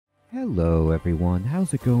Hello everyone,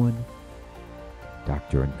 how's it going?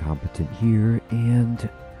 Dr. Incompetent here, and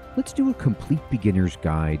let's do a complete beginner's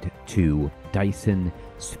guide to Dyson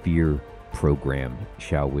Sphere Program,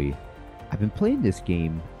 shall we? I've been playing this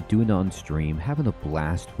game, doing it on stream, having a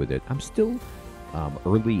blast with it. I'm still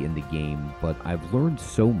early in the game, but I've learned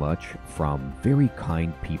so much from very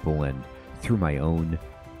kind people and through my own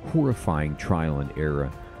horrifying trial and error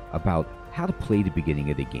about how to play the beginning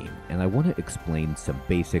of the game. And I want to explain some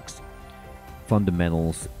basics,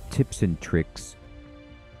 fundamentals, tips and tricks,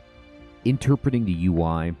 interpreting the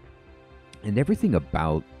UI, and everything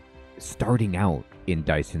about starting out in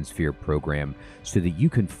Dyson Sphere Program so that you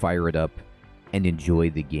can fire it up and enjoy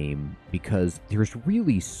the game, because there's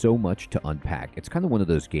really so much to unpack. It's kind of one of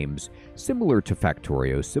those games similar to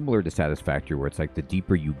Factorio, similar to Satisfactory, where it's like the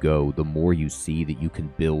deeper you go, the more you see that you can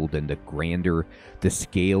build, and the grander the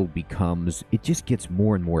scale becomes. It just gets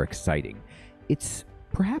more and more exciting. It's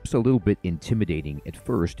perhaps a little bit intimidating at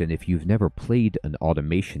first, and if you've never played an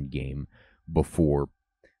automation game before,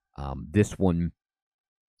 this one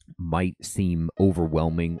might seem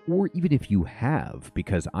overwhelming, or even if you have,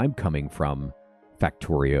 because I'm coming from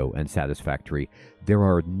Factorio and Satisfactory, there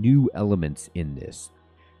are new elements in this.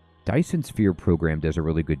 Dyson Sphere Program does a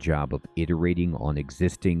really good job of iterating on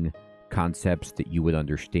existing concepts that you would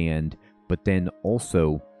understand, but then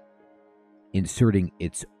also inserting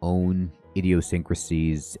its own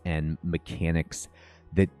idiosyncrasies and mechanics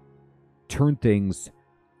that turn things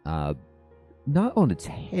not on its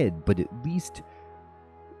head, but at least,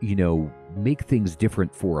 you know, make things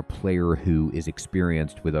different for a player who is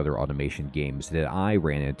experienced with other automation games that I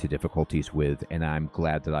ran into difficulties with, and I'm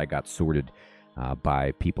glad that I got sorted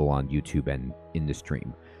by people on YouTube and in the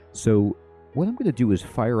stream. So what I'm going to do is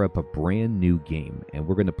fire up a brand new game, and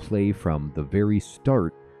we're going to play from the very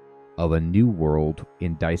start of a new world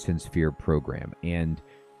in Dyson Sphere Program. And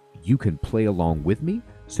you can play along with me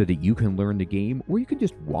so that you can learn the game, or you can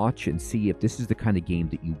just watch and see if this is the kind of game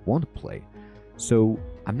that you want to play. So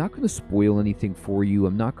I'm not going to spoil anything for you.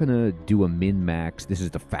 I'm not going to do a min-max. This is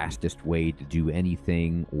the fastest way to do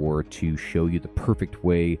anything, or to show you the perfect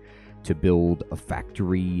way to build a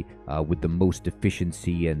factory with the most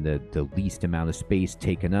efficiency and the least amount of space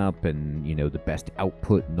taken up, and, you know, the best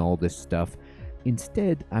output and all this stuff.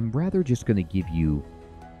 Instead, I'm rather just going to give you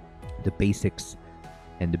the basics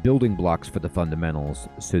and the building blocks for the fundamentals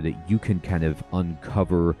so that you can kind of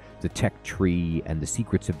uncover the tech tree and the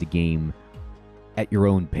secrets of the game at your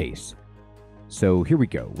own pace. So here we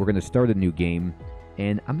go. We're going to start a new game,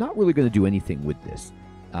 and I'm not really going to do anything with this.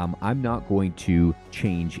 I'm not going to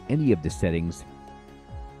change any of the settings.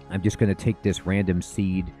 I'm just going to take this random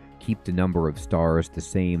seed, keep the number of stars the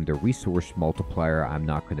same. The resource multiplier I'm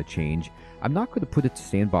not going to change. I'm not going to put it to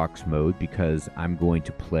sandbox mode because I'm going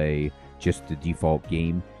to play just the default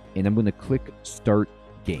game, and I'm going to click Start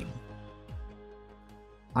Game.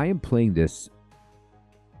 I am playing this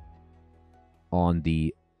on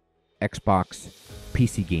the Xbox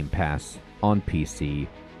PC Game Pass on PC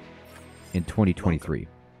in 2023. Welcome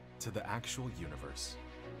to the actual universe.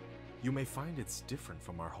 You may find it's different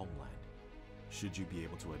from our homeland. Should you be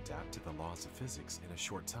able to adapt to the laws of physics in a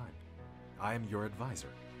short time, I am your advisor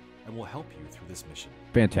and will help you through this mission.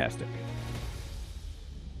 Fantastic.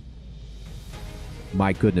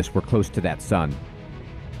 My goodness, we're close to that sun.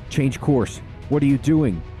 Change course. What are you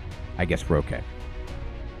doing? I guess we're okay.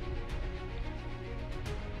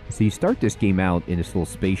 So you start this game out in this little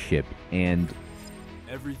spaceship, and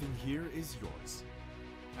everything here is yours.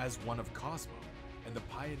 As one of Cosmo and the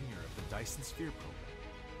pioneer of the Dyson Sphere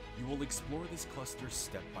Program, you will explore this cluster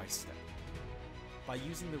step by step. By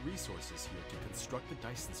using the resources here to construct the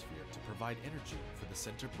Dyson Sphere to provide energy for the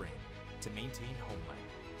center brain to maintain homeland,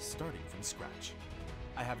 starting from scratch.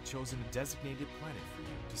 I have chosen a designated planet for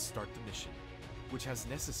you to start the mission, which has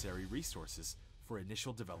necessary resources for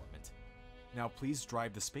initial development. Now please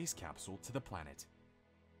drive the space capsule to the planet.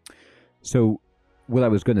 So what I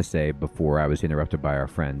was going to say before I was interrupted by our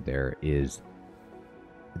friend there is,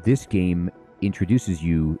 this game introduces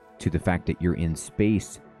you to the fact that you're in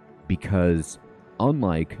space because,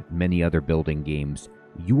 unlike many other building games,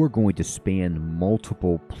 you are going to span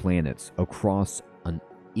multiple planets across an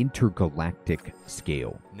intergalactic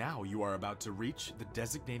scale. Now you are about to reach the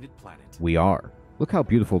designated planet. We are. Look how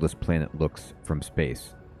beautiful this planet looks from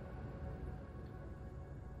space.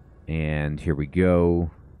 And here we go.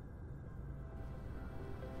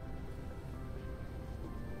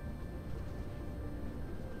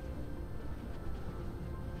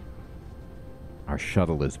 Our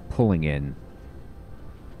shuttle is pulling in.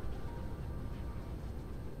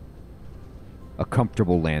 A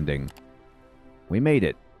comfortable landing. We made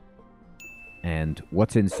it. And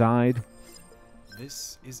what's inside?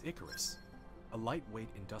 This is Icarus, a lightweight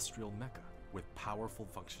industrial mecha with powerful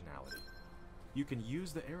functionality. You can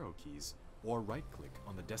use the arrow keys or right-click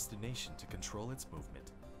on the destination to control its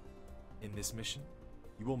movement. In this mission,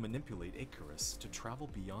 you will manipulate Icarus to travel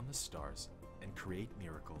beyond the stars and create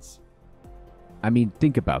miracles. I mean,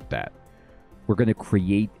 think about that. We're going to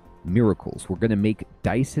create miracles. We're going to make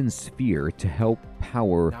Dyson Sphere to help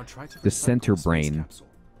power the center brain.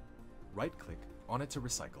 Right-click on it to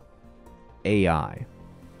recycle. AI.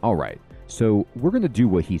 All right, so we're going to do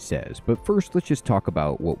what he says, but first let's just talk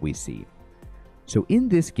about what we see. So in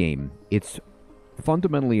this game, it's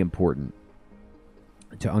fundamentally important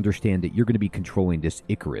to understand that you're going to be controlling this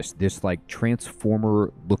Icarus, this like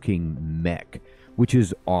transformer-looking mech, which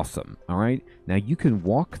is awesome, all right? Now, you can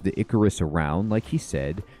walk the Icarus around, like he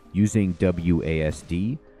said, using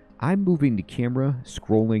WASD. I'm moving the camera,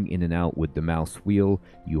 scrolling in and out with the mouse wheel.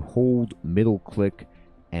 You hold middle click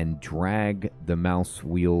and drag the mouse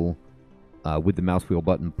wheel with the mouse wheel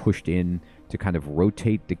button pushed in to kind of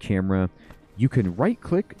rotate the camera. You can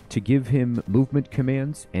right-click to give him movement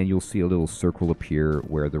commands, and you'll see a little circle appear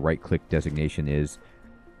where the right-click designation is.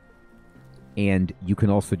 And you can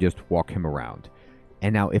also just walk him around.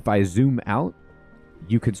 And now, if I zoom out,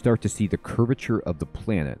 you can start to see the curvature of the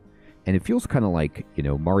planet. And it feels kind of like, you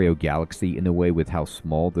know, Mario Galaxy in a way with how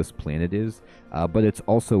small this planet is. But it's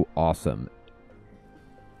also awesome.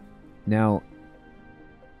 Now,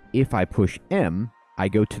 if I push M, I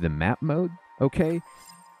go to the map mode, okay?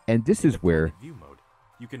 And this is where... View mode.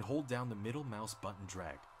 You can hold down the middle mouse button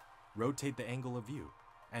drag, rotate the angle of view,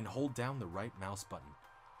 and hold down the right mouse button.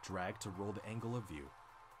 Drag to roll the angle of view.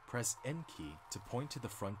 Press N key to point to the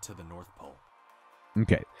front to the North Pole.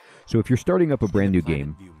 Okay, so if you're starting up a brand new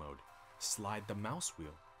game... View mode. Slide the mouse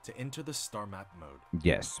wheel to enter the star map mode.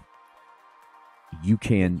 Yes. You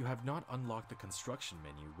can... You have not unlocked the construction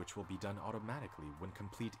menu, which will be done automatically when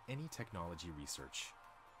complete any technology research.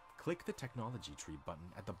 Click the technology tree button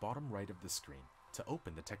at the bottom right of the screen to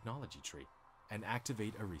open the technology tree and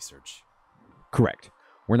activate a research. Correct.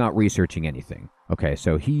 We're not researching anything. Okay,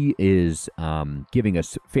 so he is giving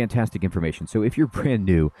us fantastic information. So if you're brand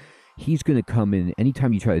new, he's going to come in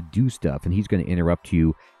anytime you try to do stuff, and he's going to interrupt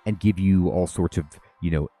you and give you all sorts of,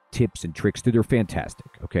 you know, tips and tricks that are fantastic,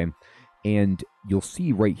 okay? And you'll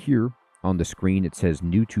see right here on the screen, it says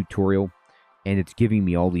new tutorial, and it's giving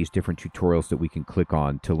me all these different tutorials that we can click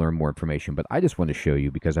on to learn more information. But I just want to show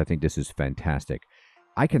you, because I think this is fantastic.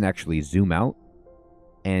 I can actually zoom out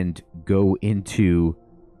and go into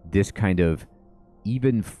this kind of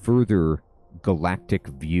even further galactic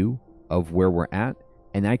view of where we're at.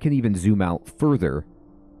 And I can even zoom out further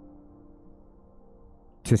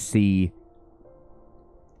to see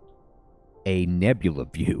a nebula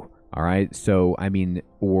view. All right. So, I mean,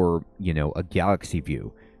 or, you know, a galaxy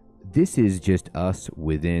view. This is just us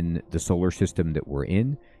within the solar system that we're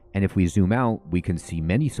in. And if we zoom out, we can see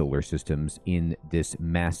many solar systems in this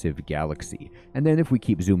massive galaxy. And then if we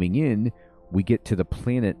keep zooming in, we get to the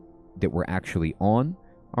planet that we're actually on.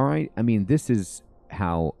 All right. I mean, this is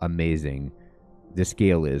how amazing the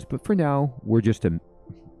scale is. But for now, we're just a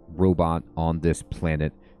robot on this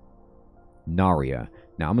planet, Naria.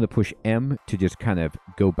 Now I'm going to push M to just kind of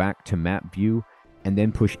go back to map view, and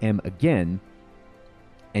then push M again,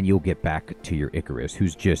 and you'll get back to your Icarus,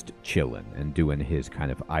 who's just chilling and doing his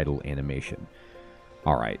kind of idle animation.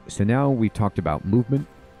 All right, so now we've talked about movement,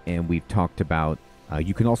 and we've talked about,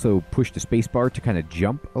 you can also push the spacebar to kind of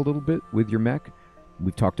jump a little bit with your mech.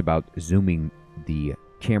 We've talked about zooming the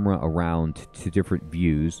camera around to different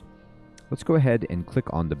views. Let's go ahead and click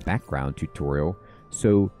on the background tutorial.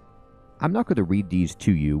 So I'm not going to read these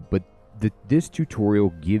to you, but this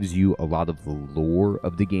tutorial gives you a lot of the lore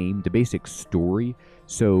of the game, the basic story.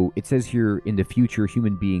 So it says here, in the future,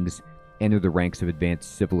 human beings enter the ranks of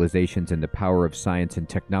advanced civilizations, and the power of science and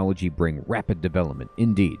technology bring rapid development.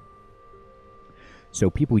 Indeed. So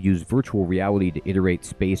people use virtual reality to iterate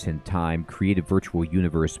space and time, create a virtual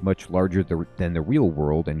universe much larger than the real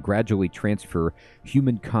world, and gradually transfer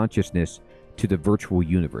human consciousness to the virtual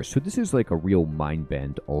universe. So this is like a real mind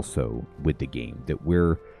bend also with the game, that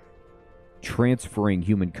we're transferring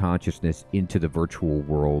human consciousness into the virtual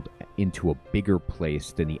world, into a bigger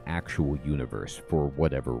place than the actual universe for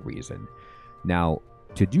whatever reason. Now,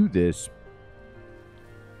 to do this,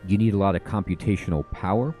 you need a lot of computational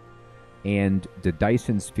power, and the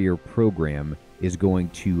Dyson Sphere program is going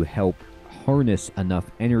to help harness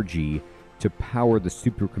enough energy to power the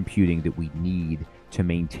supercomputing that we need to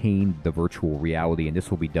maintain the virtual reality, and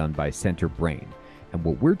this will be done by Center Brain. And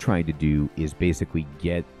what we're trying to do is basically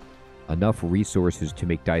get enough resources to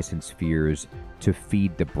make Dyson Spheres to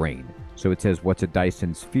feed the brain. So it says, what's a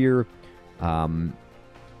Dyson Sphere?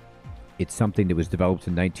 It's something that was developed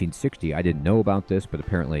in 1960. I didn't know about this, but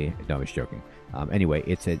apparently, no, I was joking. Anyway,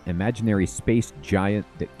 it's an imaginary space giant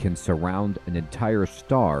that can surround an entire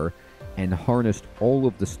star and harness all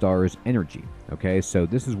of the star's energy. Okay, so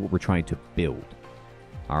this is what we're trying to build.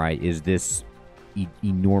 All right, is this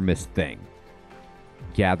enormous thing.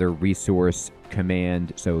 Gather resource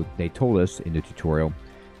command. So they told us in the tutorial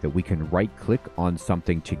that we can right-click on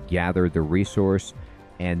something to gather the resource,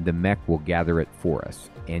 and the mech will gather it for us.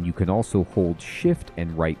 And you can also hold shift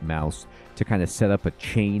and right mouse to kind of set up a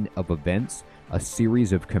chain of events, a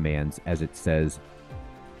series of commands, as it says,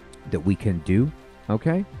 that we can do.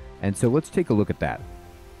 Okay? And so let's take a look at that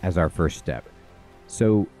as our first step.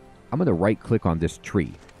 So I'm going to right click on this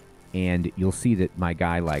tree, and you'll see that my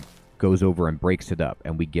guy like goes over and breaks it up,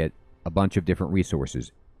 and we get a bunch of different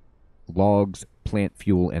resources: logs, plant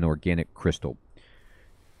fuel, and organic crystal.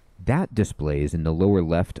 That displays in the lower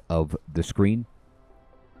left of the screen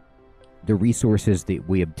the resources that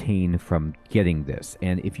we obtain from getting this.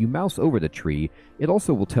 And if you mouse over the tree, it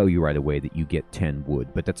also will tell you right away that you get 10 wood,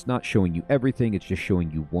 but that's not showing you everything. It's just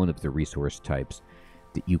showing you one of the resource types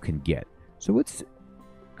that you can get. So let's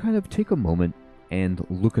kind of take a moment and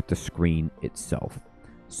look at the screen itself.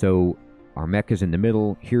 So our mech is in the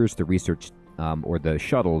middle. Here's the research or the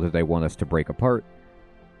shuttle that they want us to break apart.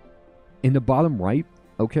 In the bottom right,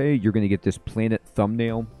 okay, you're going to get this planet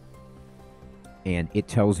thumbnail, and it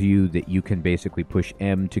tells you that you can basically push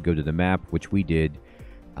M to go to the map, which we did.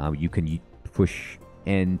 You can push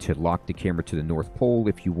N to lock the camera to the North Pole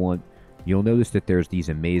if you want. You'll notice that there's these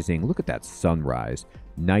amazing, look at that sunrise,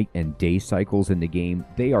 night and day cycles in the game.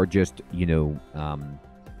 They are just, you know,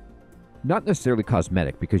 not necessarily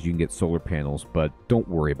cosmetic because you can get solar panels, but don't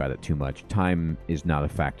worry about it too much. Time is not a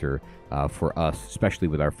factor for us, especially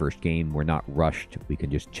with our first game. We're not rushed. We can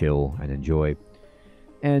just chill and enjoy.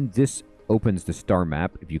 And this opens the star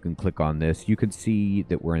map. If you can click on this, you can see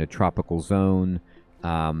that we're in a tropical zone,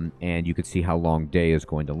 and you can see how long day is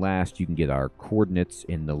going to last. You can get our coordinates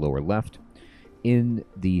in the lower left. In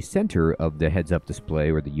the center of the heads-up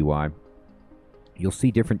display, or the UI, you'll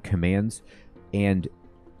see different commands and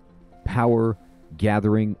power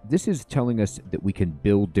gathering. This is telling us that we can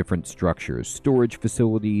build different structures: storage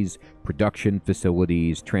facilities, production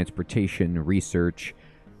facilities, transportation, research,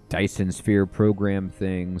 Dyson Sphere Program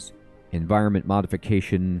things, environment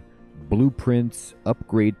modification, blueprints,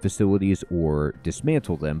 upgrade facilities, or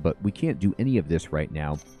dismantle them. But we can't do any of this right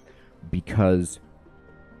now because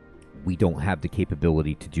we don't have the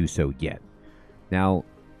capability to do so yet. Now,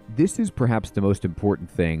 this is perhaps the most important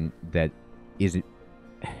thing that is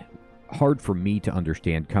hard for me to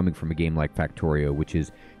understand coming from a game like Factorio, which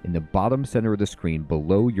is in the bottom center of the screen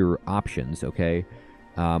below your options, okay?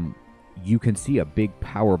 You can see a big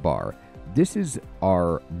power bar. This is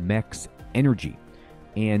our mech's energy.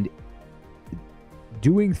 And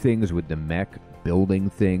doing things with the mech, building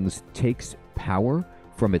things, takes power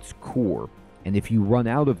from its core. And if you run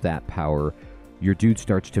out of that power, your dude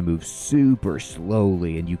starts to move super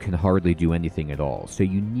slowly and you can hardly do anything at all. So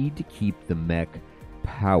you need to keep the mech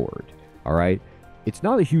powered, all right? It's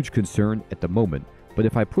not a huge concern at the moment, but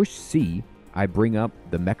if I push C, I bring up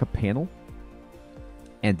the mecha panel,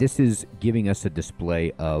 and this is giving us a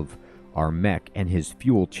display of our mech and his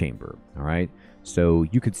fuel chamber, all right? So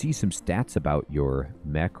you could see some stats about your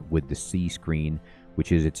mech with the C screen,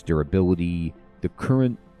 which is its durability, the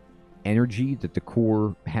current energy that the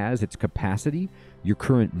core has, its capacity, your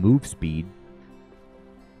current move speed,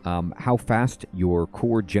 how fast your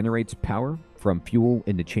core generates power from fuel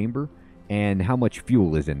in the chamber, and how much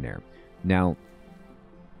fuel is in there. Now,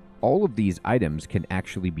 all of these items can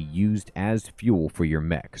actually be used as fuel for your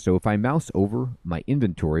mech. So if I mouse over my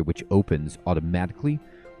inventory, which opens automatically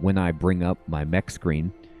when I bring up my mech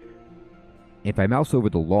screen, if I mouse over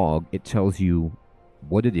the log, it tells you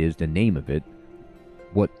what it is, the name of it,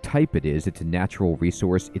 what type it is. It's a natural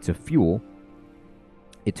resource. It's a fuel.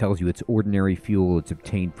 It tells you it's ordinary fuel. It's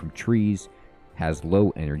obtained from trees, has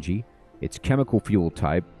low energy. It's chemical fuel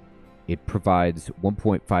type. It provides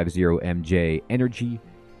 1.50 mJ energy,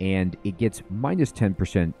 and it gets minus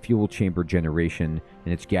 10% fuel chamber generation,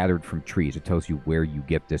 and it's gathered from trees. It tells you where you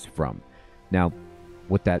get this from. Now,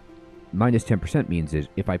 what that minus 10% means is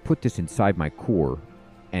if I put this inside my core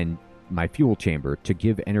and my fuel chamber to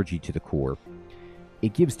give energy to the core,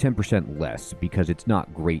 it gives 10% less because it's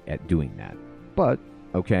not great at doing that. But,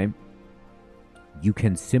 okay, you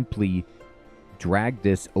can simply drag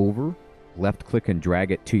this over, left click and drag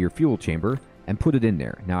it to your fuel chamber and put it in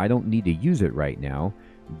there. Now, I don't need to use it right now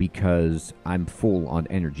because I'm full on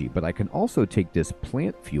energy, but I can also take this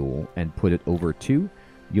plant fuel and put it over too.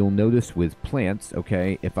 you'll notice with plants,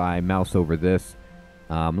 okay, if I mouse over this,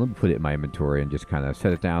 let me put it in my inventory and just kind of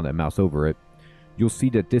set it down and mouse over it, you'll see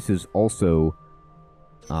that this is also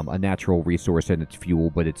a natural resource and it's fuel,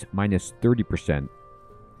 but it's minus 30%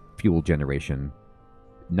 fuel generation.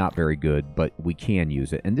 Not very good, but we can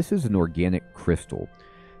use it. And this is an organic crystal.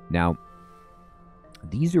 Now,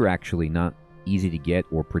 these are actually not easy to get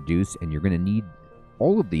or produce, and you're going to need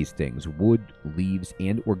all of these things, wood, leaves,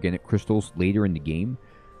 and organic crystals later in the game.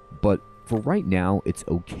 But for right now, it's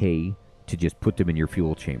okay to just put them in your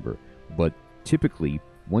fuel chamber. But typically,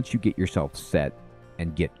 once you get yourself set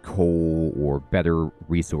and get coal or better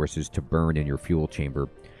resources to burn in your fuel chamber,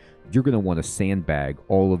 you're going to want to sandbag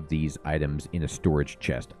all of these items in a storage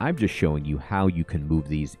chest. I'm just showing you how you can move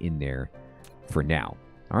these in there for now.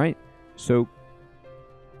 All right, so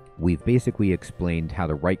we've basically explained how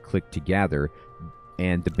to right-click to gather,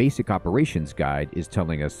 and the basic operations guide is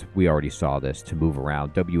telling us, we already saw this, to move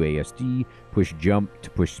around. WASD, push jump to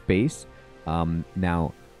push space.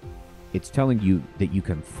 Now, it's telling you that you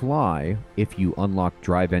can fly if you unlock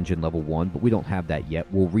drive engine level 1, but we don't have that yet.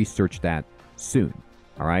 We'll research that soon,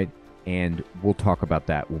 all right? And we'll talk about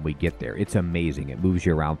that when we get there. It's amazing. It moves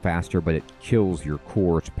you around faster, but it kills your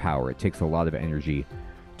core power. It takes a lot of energy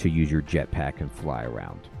to use your jetpack and fly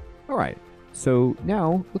around. All right, so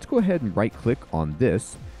now let's go ahead and right-click on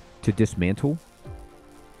this to dismantle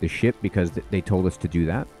the ship, because they told us to do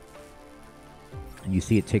that. And you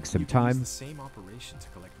see it takes some time. Use the same operation to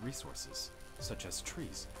collect resources, such as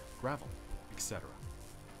trees, gravel, etc.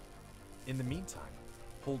 In the meantime,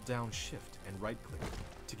 hold down Shift and right-click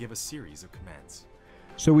to give a series of commands.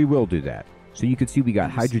 So we will do that. So you can see we got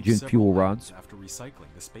hydrogen fuel rods. After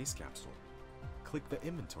recycling the space capsule, click the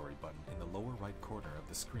inventory button in the lower right corner of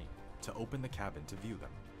the screen to open the cabin to view them.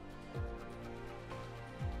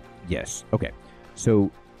 Yes, okay.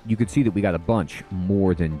 So you can see that we got a bunch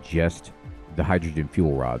more than just the hydrogen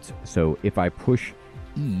fuel rods. So if I push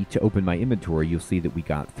E to open my inventory, you'll see that we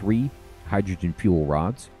got 3 hydrogen fuel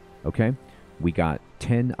rods, okay? We got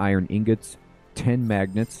 10 iron ingots, 10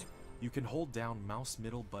 magnets. You can hold down mouse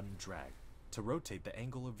middle button drag to rotate the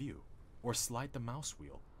angle of view, or slide the mouse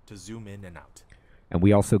wheel to zoom in and out. And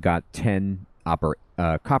we also got 10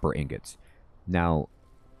 copper ingots. Now,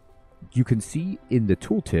 you can see in the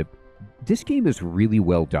tooltip, this game is really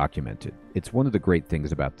well documented. It's one of the great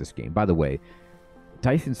things about this game. By the way,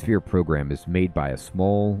 Dyson Sphere Program is made by a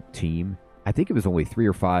small team. I think it was only 3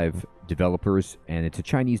 or 5 developers, and it's a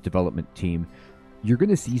Chinese development team. You're going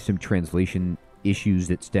to see some translation issues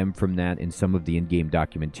that stem from that in some of the in-game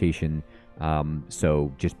documentation,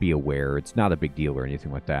 so just be aware. It's not a big deal or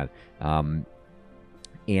anything like that.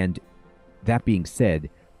 And that being said,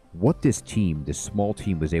 what this small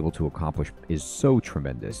team was able to accomplish is so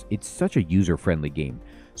tremendous. It's such a user-friendly game.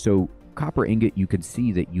 So copper ingot, you can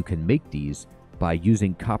see that you can make these by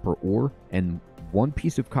using copper ore, and 1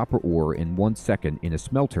 piece of copper ore in 1 second in a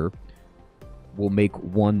smelter will make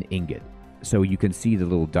 1 ingot. So you can see the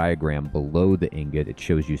little diagram below the ingot. It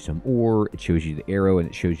shows you some ore, it shows you the arrow, and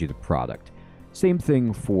it shows you the product. Same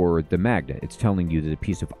thing for the magnet. It's telling you that a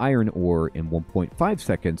piece of iron ore in 1.5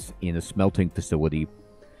 seconds in a smelting facility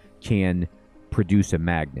can produce a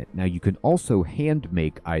magnet. Now, you can also hand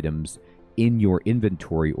make items in your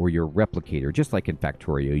inventory or your replicator. Just like in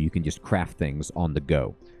Factorio, you can just craft things on the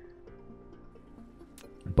go.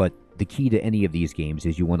 But the key to any of these games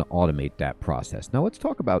is you want to automate that process. Now, let's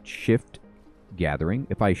talk about shift gathering.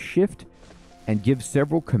 If I shift and give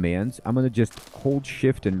several commands, I'm going to just hold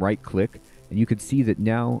shift and right click, and you can see that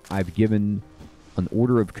now I've given an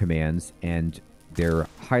order of commands, and they're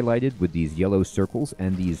highlighted with these yellow circles,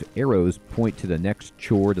 and these arrows point to the next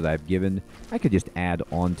chore that I've given. I could just add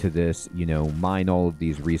on to this, you know, mine all of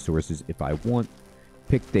these resources if I want,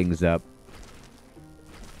 pick things up,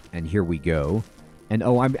 and here we go. And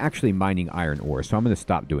oh, I'm actually mining iron ore, so I'm going to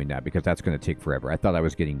stop doing that because that's going to take forever. I thought I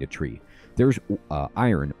was getting the tree. There's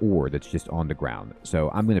iron ore that's just on the ground, so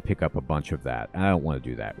I'm going to pick up a bunch of that, and I don't want to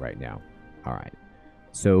do that right now. All right.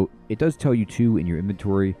 So it does tell you, too, in your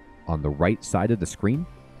inventory, on the right side of the screen,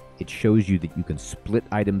 it shows you that you can split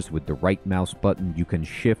items with the right mouse button. You can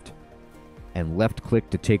shift and left click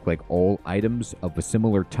to take like all items of a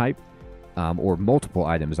similar type, or multiple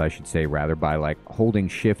items, I should say, rather, by like holding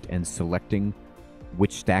shift and selecting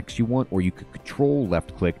which stacks you want, or you could control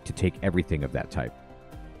left click to take everything of that type.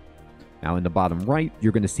 Now in the bottom right,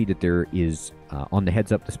 you're going to see that there is, on the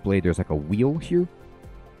heads up display, there's like a wheel here.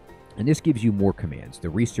 And this gives you more commands. The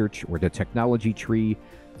research or the technology tree,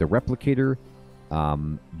 the replicator,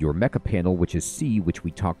 your mecha panel, which is C, which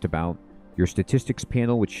we talked about, your statistics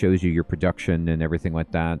panel, which shows you your production and everything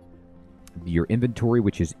like that, your inventory,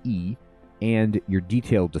 which is E, and your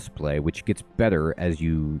detail display, which gets better as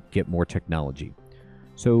you get more technology.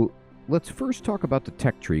 So let's first talk about the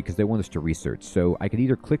tech tree because they want us to research. So I could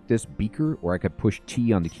either click this beaker or I could push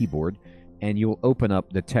T on the keyboard and you'll open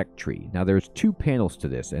up the tech tree. Now there's two panels to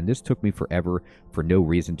this, and this took me forever for no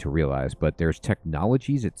reason to realize, but there's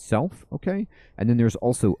technologies itself, okay? And then there's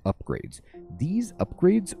also upgrades. These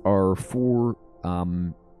upgrades are for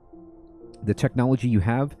the technology you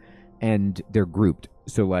have, and they're grouped.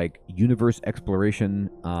 So like universe exploration,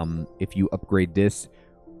 if you upgrade this,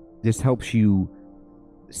 this helps you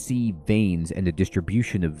see veins and the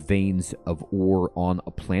distribution of veins of ore on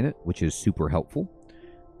a planet, which is super helpful.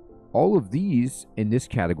 All of these in this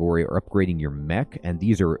category are upgrading your mech, and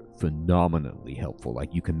these are phenomenally helpful.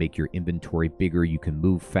 Like you can make your inventory bigger, you can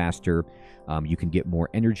move faster, you can get more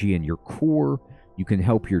energy in your core, you can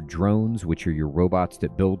help your drones, which are your robots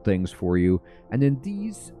that build things for you, and then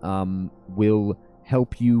these will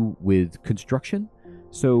help you with construction.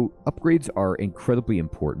 So upgrades are incredibly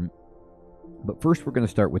important. But first we're going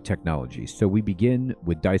to start with technology. So we begin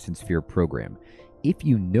with Dyson Sphere Program. If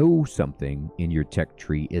you know something in your tech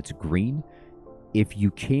tree, it's green. If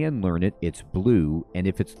you can learn it, it's blue. And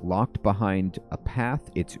if it's locked behind a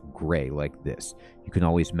path, it's gray, like this. You can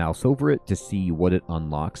always mouse over it to see what it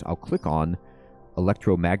unlocks. I'll click on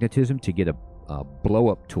electromagnetism to get a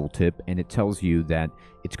blow-up tooltip, and it tells you that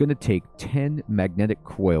it's going to take 10 magnetic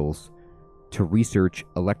coils to research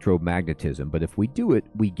electromagnetism. But if we do it,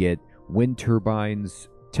 we get wind turbines,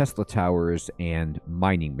 Tesla towers, and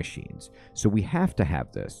mining machines. So we have to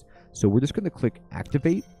have this. So we're just going to click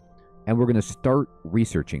activate, and we're going to start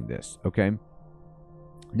researching this, okay?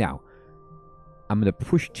 Now, I'm going to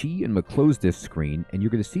push T, and I'm going to close this screen, and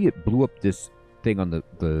you're going to see it blew up this thing on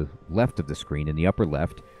the left of the screen, in the upper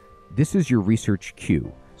left. This is your research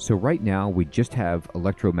queue. So right now, we just have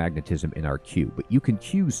electromagnetism in our queue, but you can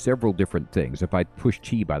queue several different things. If I push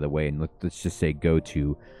T, by the way, and let's just say go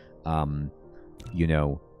to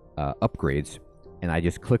upgrades, and I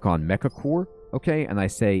just click on Mecha Core, okay, and I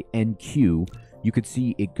say NQ, you could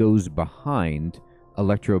see it goes behind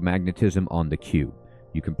electromagnetism on the queue.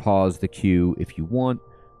 You can pause the queue if you want,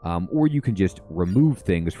 or you can just remove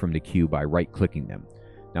things from the queue by right-clicking them.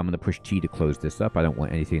 Now I'm going to push T to close this up. I don't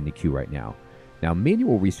want anything in the queue right now. Now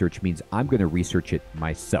manual research means I'm going to research it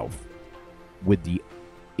myself with the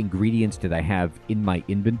ingredients that I have in my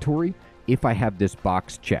inventory if I have this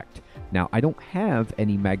box checked. Now, I don't have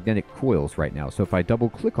any magnetic coils right now, so if I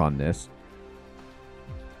double-click on this,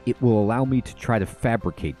 it will allow me to try to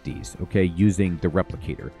fabricate these, okay, using the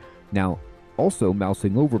replicator. Now, also,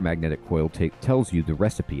 mousing over magnetic coil tells you the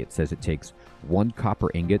recipe. It says it takes 1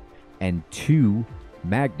 copper ingot and 2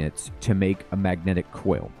 magnets to make a magnetic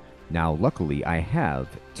coil. Now, luckily, I have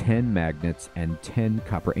 10 magnets and 10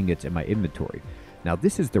 copper ingots in my inventory. Now,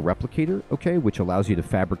 this is the replicator, okay, which allows you to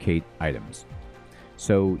fabricate items.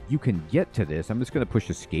 So you can get to this. I'm just going to push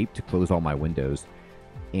escape to close all my windows.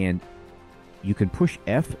 And you can push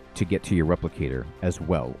F to get to your replicator as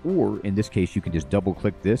well. Or in this case, you can just double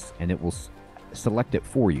click this and it will select it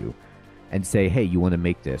for you and say, hey, you want to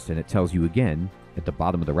make this. And it tells you again at the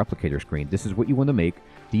bottom of the replicator screen, this is what you want to make.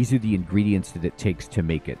 These are the ingredients that it takes to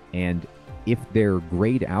make it. And if they're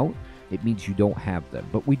grayed out, it means you don't have them.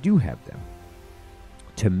 But we do have them.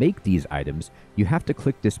 To make these items, you have to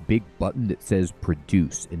click this big button that says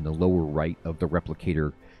produce in the lower right of the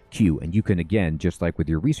replicator queue. And you can, again, just like with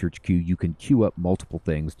your research queue, you can queue up multiple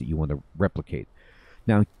things that you want to replicate.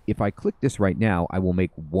 Now, if I click this right now, I will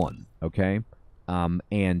make 1, okay?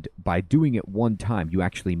 And by doing it 1 time, you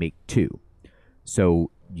actually make 2.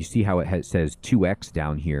 So you see how it says 2x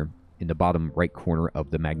down here in the bottom right corner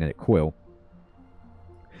of the magnetic coil.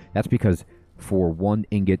 That's because for 1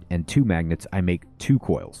 ingot and 2 magnets, I make 2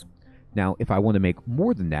 coils. Now, if I want to make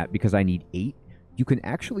more than that, because I need 8, you can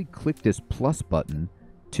actually click this plus button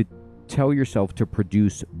to tell yourself to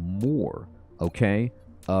produce more, okay,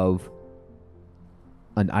 of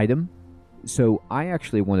an item. So I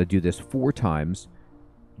actually want to do this 4 times,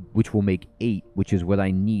 which will make 8, which is what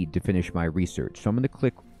I need to finish my research. So I'm going to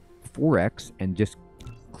click 4x and just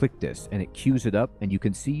click this, and it queues it up, and you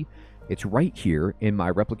can see it's right here in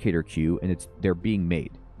my replicator queue, and they're being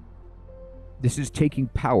made. This is taking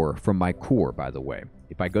power from my core, by the way.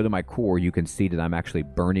 If I go to my core, you can see that I'm actually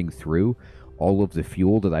burning through all of the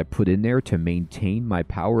fuel that I put in there to maintain my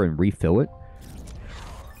power and refill it.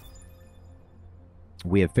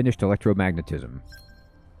 We have finished electromagnetism.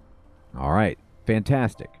 All right,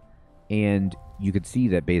 fantastic. And you can see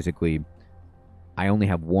that basically I only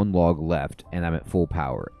have 1 log left, and I'm at full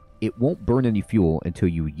power. It won't burn any fuel until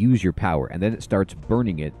you use your power, and then it starts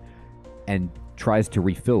burning it and tries to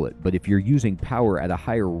refill it. But if you're using power at a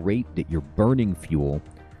higher rate that you're burning fuel,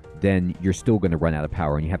 then you're still going to run out of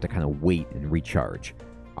power and you have to kind of wait and recharge.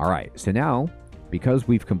 All right, so now, because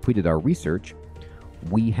we've completed our research,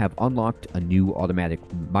 we have unlocked a new automatic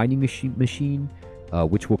mining machine,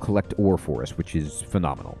 which will collect ore for us, which is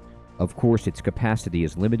phenomenal. Of course, its capacity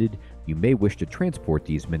is limited. You may wish to transport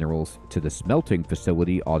these minerals to the smelting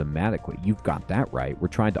facility automatically. You've got that right. We're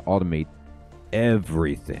trying to automate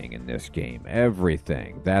everything in this game.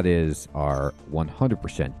 Everything. That is our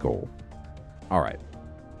 100% goal. All right.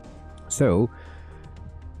 So,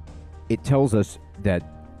 it tells us that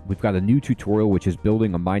we've got a new tutorial, which is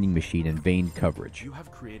building a mining machine and vein coverage. You have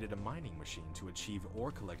created a mining machine to achieve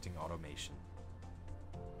ore collecting automation.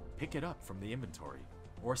 Pick it up from the inventory,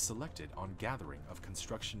 or select it on Gathering of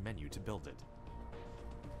Construction menu to build it.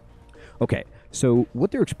 Okay, so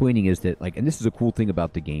what they're explaining is that, like, and this is a cool thing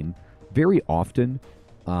about the game, very often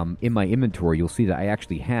in my inventory, you'll see that I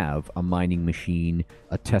actually have a mining machine,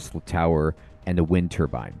 a Tesla tower, and a wind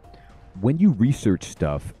turbine. When you research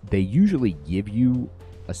stuff, they usually give you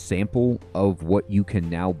a sample of what you can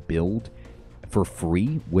now build for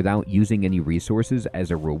free without using any resources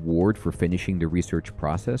as a reward for finishing the research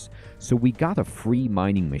process. So we got a free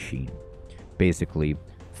mining machine, basically,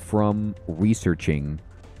 from researching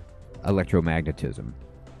electromagnetism.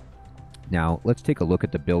 Now, let's take a look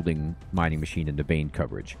at the building mining machine and the vein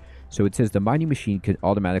coverage. So it says the mining machine can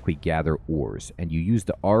automatically gather ores, and you use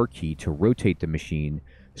the R key to rotate the machine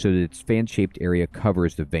so that its fan-shaped area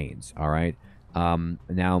covers the veins, all right?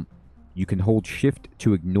 Now, you can hold shift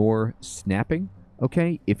to ignore snapping,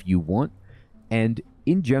 okay, if you want. And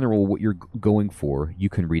in general, what you're going for, you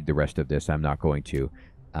can read the rest of this. I'm not going to,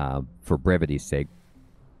 for brevity's sake.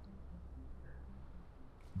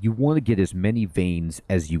 You want to get as many veins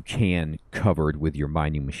as you can covered with your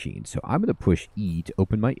mining machine. So I'm going to push E to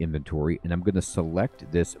open my inventory, and I'm going to select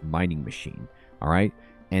this mining machine, all right?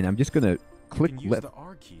 And I'm just going to click left. You can use the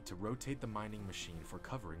R key to rotate the mining machine for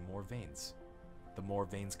covering more veins. The more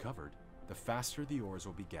veins covered, the faster the ores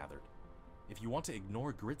will be gathered. If you want to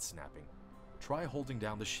ignore grid snapping, try holding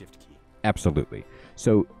down the shift key. Absolutely.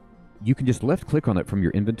 So you can just left click on it from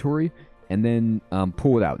your inventory and then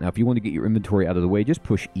pull it out. Now, if you want to get your inventory out of the way, just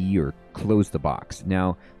push E or close the box.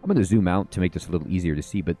 Now, I'm going to zoom out to make this a little easier to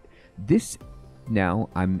see, but this, now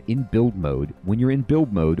I'm in build mode. When you're in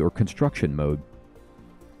build mode or construction mode,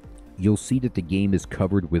 you'll see that the game is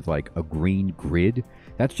covered with like a green grid.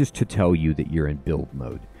 That's just to tell you that you're in build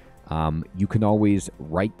mode. You can always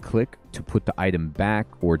right click to put the item back,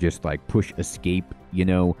 or just like push escape, you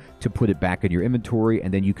know, to put it back in your inventory,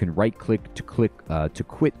 and then you can right click to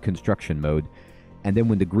quit construction mode, and then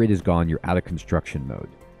when the grid is gone, you're out of construction mode.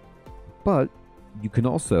 But you can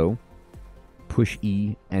also push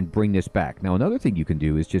E and bring this back. Now, another thing you can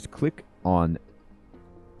do is just click on,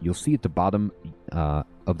 you'll see at the bottom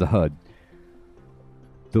of the HUD,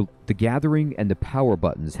 the gathering and the power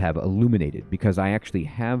buttons have illuminated because I actually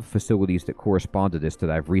have facilities that correspond to this that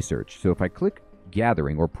I've researched. So if I click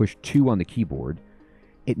gathering or push 2 on the keyboard,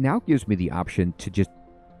 it now gives me the option to just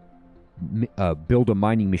build a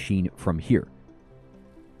mining machine from here.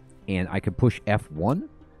 And I can push F1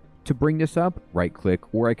 to bring this up, right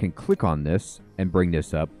click, or I can click on this and bring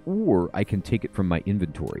this up, or I can take it from my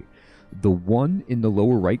inventory. The one in the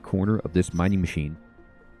lower right corner of this mining machine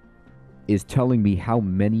is telling me how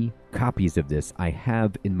many copies of this I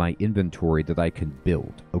have in my inventory that I can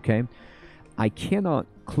build, okay? I cannot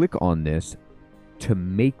click on this to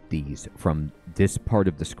make these from this part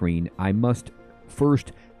of the screen. I must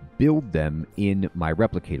first build them in my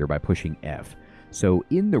replicator by pushing F. So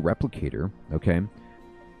in the replicator, okay,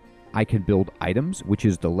 I can build items, which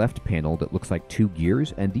is the left panel that looks like 2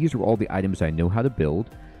 gears, and these are all the items I know how to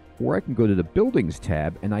build. Or I can go to the Buildings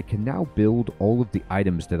tab, and I can now build all of the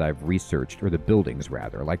items that I've researched, or the buildings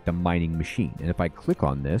rather, like the mining machine. And if I click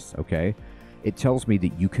on this, okay, it tells me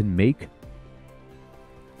that you can make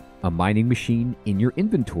a mining machine in your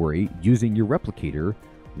inventory using your replicator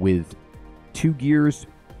with 2 gears,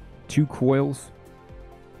 2 coils,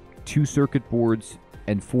 2 circuit boards,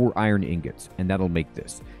 and 4 iron ingots, and that'll make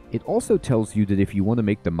this. It also tells you that if you want to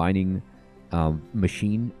make the mining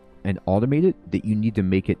machine and automate it, that you need to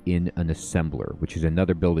make it in an assembler, which is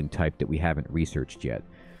another building type that we haven't researched yet.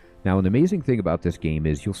 Now, an amazing thing about this game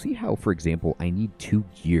is you'll see how, for example, I need 2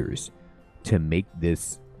 gears to make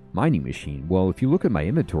this mining machine. Well, if you look at my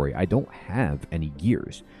inventory, I don't have any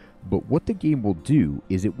gears. But what the game will do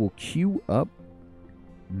is it will queue up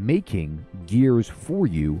making gears for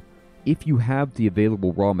you if you have the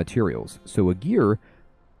available raw materials. So a gear,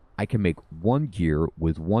 I can make 1 gear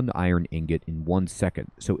with 1 iron ingot in 1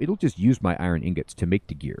 second. So it'll just use my iron ingots to make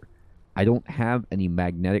the gear. I don't have any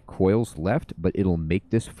magnetic coils left, but it'll make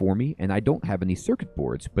this for me. And I don't have any circuit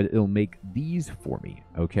boards, but it'll make these for me,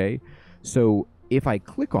 okay? So if I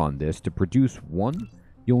click on this to produce one,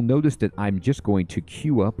 you'll notice that I'm just going to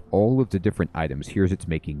queue up all of the different items. Here's it's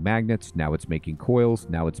making magnets, now it's making coils,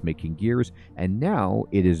 now it's making gears, and now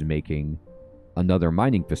it is making another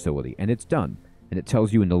mining facility, and it's done. And it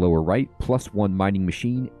tells you in the lower right, +1 mining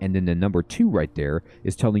machine, and then the number 2 right there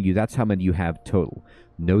is telling you that's how many you have total.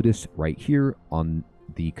 Notice right here on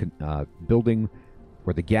the building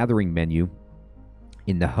or the gathering menu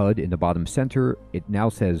in the HUD in the bottom center, it now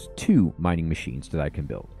says 2 mining machines that I can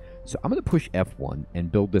build. So I'm going to push F1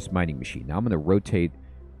 and build this mining machine. Now I'm going to rotate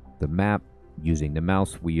the map using the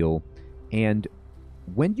mouse wheel, and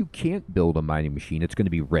when you can't build a mining machine, it's going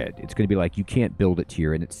to be red. It's going to be like you can't build it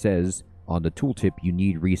here, and it says on the tooltip you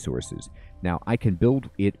need resources. Now I can build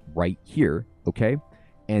it right here, okay?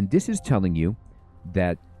 And this is telling you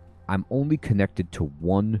that I'm only connected to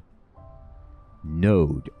one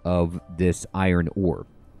node of this iron ore.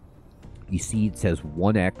 You see it says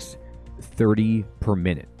 1x 30 per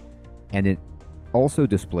minute. And it also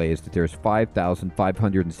displays that there's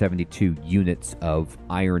 5,572 units of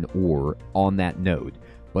iron ore on that node.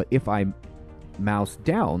 But if I mouse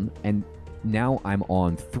down and now I'm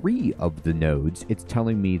on 3 of the nodes, it's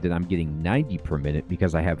telling me that I'm getting 90 per minute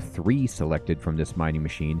because I have 3 selected from this mining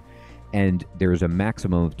machine, and there's a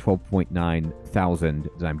maximum of 12.9 thousand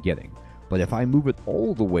that I'm getting. But if I move it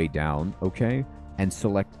all the way down, okay, and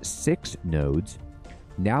select 6 nodes,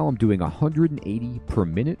 now I'm doing 180 per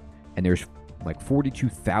minute, and there's like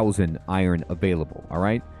 42,000 iron available, all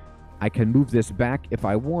right? I can move this back if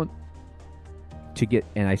I want to get,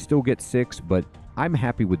 and I still get 6, but I'm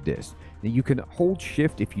happy with this. Now you can hold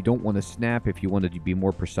shift if you don't want to snap, if you wanted to be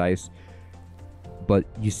more precise. But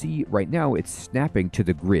you see right now it's snapping to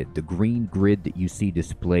the grid, the green grid that you see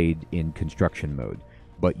displayed in construction mode.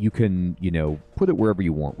 But you can, you know, put it wherever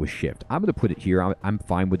you want with shift. I'm going to put it here. I'm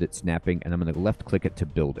fine with it snapping, and I'm going to left click it to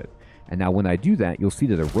build it. And now when I do that, you'll see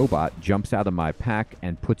that a robot jumps out of my pack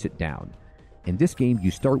and puts it down. In this game,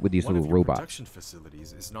 you start with these little robots. Production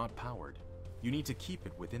facilities is not powered. You need to keep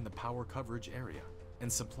it within the power coverage area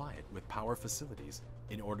and supply it with power facilities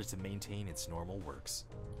in order to maintain its normal works.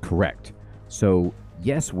 Correct. So,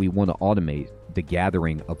 yes, we want to automate the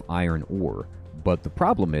gathering of iron ore, but the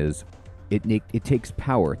problem is it takes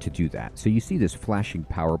power to do that. So you see this flashing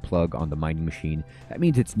power plug on the mining machine. That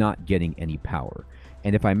means it's not getting any power.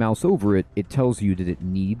 And if I mouse over it, it tells you that it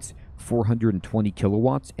needs 420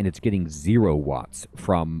 kilowatts, and it's getting 0 watts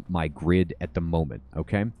from my grid at the moment,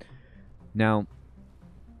 okay? Now,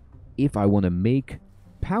 if I want to make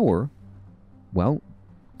power, well,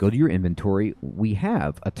 go to your inventory. We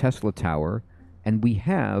have a Tesla tower, and we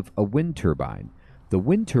have a wind turbine. The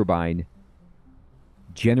wind turbine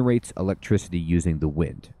generates electricity using the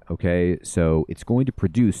wind, okay? So it's going to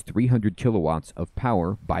produce 300 kilowatts of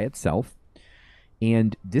power by itself,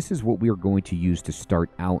 and this is what we are going to use to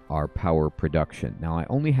start out our power production. Now, I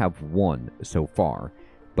only have 1 so far,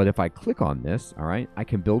 but if I click on this, all right, I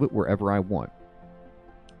can build it wherever I want.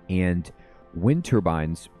 And wind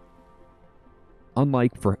turbines,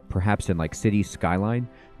 unlike for perhaps in like city skyline,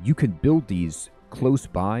 you can build these close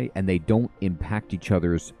by and they don't impact each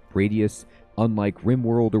other's radius. Unlike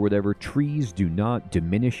RimWorld or whatever, trees do not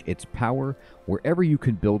diminish its power. Wherever you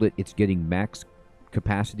can build it, it's getting max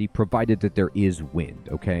capacity, provided that there is wind,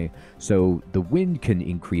 okay? So the wind can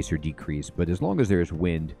increase or decrease, but as long as there's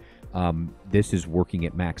wind, this is working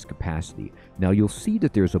at max capacity. Now you'll see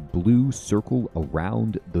that there's a blue circle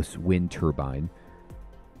around this wind turbine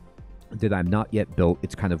that I'm not yet built.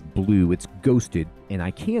 It's kind of blue, it's ghosted, and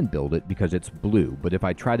I can build it because it's blue. But if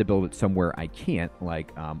I try to build it somewhere I can't,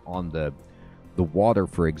 like on the water,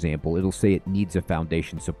 for example, it'll say it needs a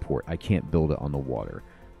foundation support. I can't build it on the water.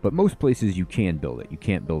 But most places you can build it. You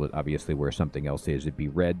can't build it, obviously, where something else is. It'd be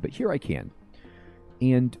red, but here I can.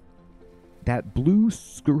 And that blue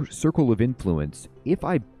circle of influence, if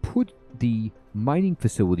I put the mining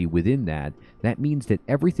facility within that, that means that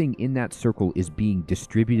everything in that circle is being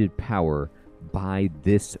distributed power by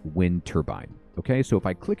this wind turbine. Okay, so if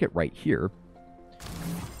I click it right here...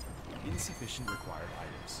 Insufficient required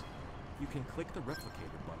items. You can click the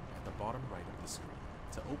replicator button at the bottom right of the screen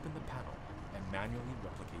to open the panel and manually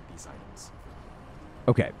replicate these items.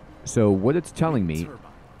 Okay, so what it's telling me...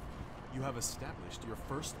 You have established your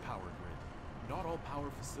first power grid. Not all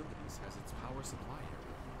power facilities has its power supply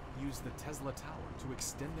area. Use the Tesla tower to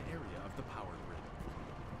extend the area of the power grid.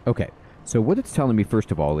 Okay, so what it's telling me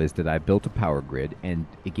first of all is that I built a power grid, and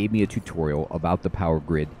it gave me a tutorial about the power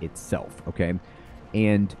grid itself, okay?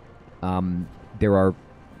 And there are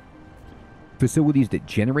facilities that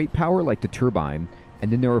generate power, like the turbine,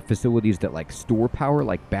 and then there are facilities that like store power,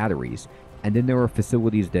 like batteries, and then there are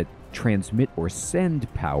facilities that transmit or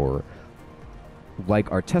send power,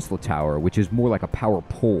 like our Tesla tower, which is more like a power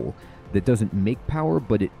pole that doesn't make power,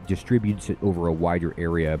 but it distributes it over a wider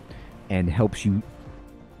area and helps you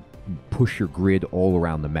push your grid all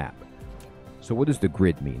around the map. So what does the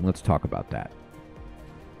grid mean? Let's talk about that.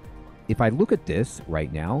 If I look at this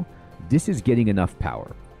right now, this is getting enough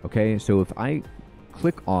power. Okay, so if I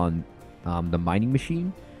click on the mining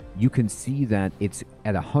machine, you can see that it's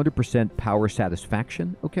at 100% power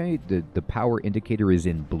satisfaction. Okay, the power indicator is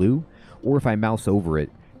in blue. Or if I mouse over it,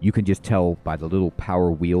 you can just tell by the little power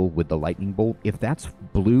wheel with the lightning bolt. If that's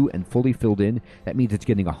blue and fully filled in, that means it's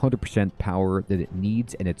getting 100% power that it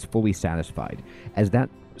needs and it's fully satisfied. As that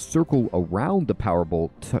circle around the power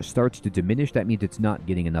bolt starts to diminish, that means it's not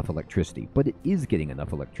getting enough electricity. But it is getting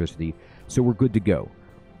enough electricity, so we're good to go.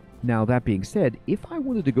 Now, that being said, if I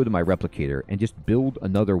wanted to go to my replicator and just build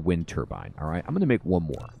another wind turbine, all right, I'm going to make one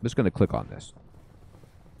more. I'm just going to click on this.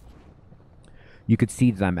 You could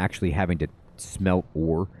see that I'm actually having to smelt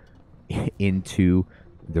ore into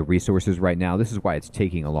the resources right now. This is why it's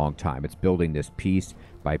taking a long time. It's building this piece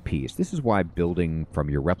by piece. This is why building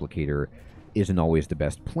from your replicator isn't always the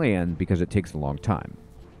best plan, because it takes a long time.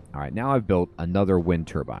 All right, now I've built another wind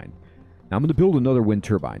turbine. Now I'm going to build another wind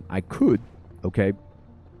turbine. I could, okay,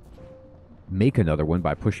 make another one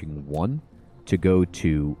by pushing 1 to go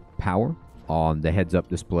to power on the heads-up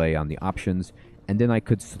display on the options, and then I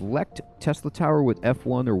could select Tesla tower with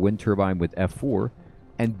F1 or wind turbine with F4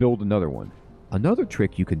 and build another one. Another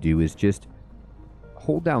trick you can do is just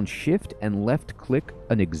hold down shift and left click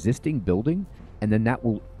an existing building, and then that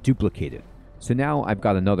will duplicate it. So now I've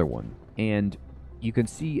got another one, and you can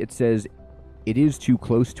see it says it is too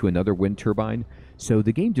close to another wind turbine, so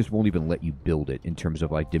the game just won't even let you build it in terms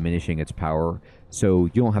of like diminishing its power, so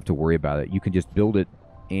you don't have to worry about it. You can just build it,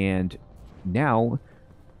 and now,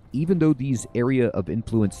 even though these area of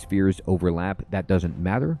influence spheres overlap, that doesn't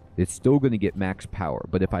matter. It's still going to get max power.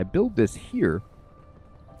 But if I build this here,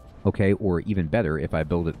 okay, or even better, if I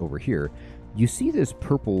build it over here, you see this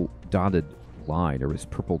purple dotted line, or this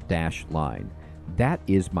purple dashed line. That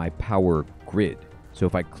is my power grid. So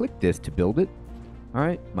if I click this to build it, all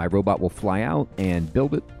right, my robot will fly out and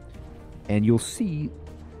build it, and you'll see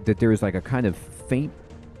that there is like a kind of faint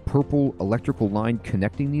purple electrical line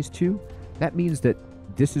connecting these two. That means that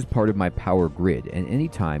this is part of my power grid, and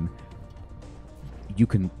anytime you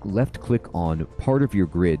can left click on part of your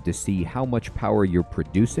grid to see how much power you're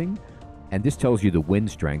producing, and this tells you the wind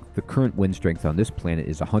strength. The current wind strength on this planet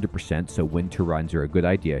is 100%, so wind turbines are a good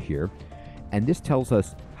idea here. And this tells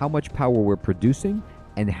us how much power we're producing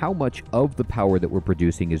and how much of the power that we're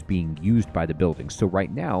producing is being used by the building. So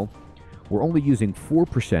right now, we're only using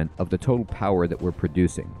 4% of the total power that we're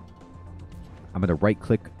producing. I'm going to right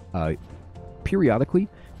click periodically.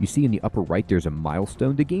 You see in the upper right there's a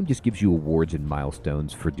milestone. The game just gives you awards and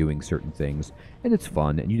milestones for doing certain things, and it's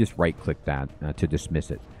fun, and you just right click that to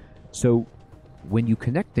dismiss it. So when you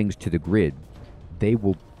connect things to the grid, they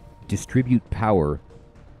will distribute power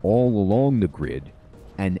all along the grid,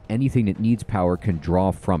 and anything that needs power can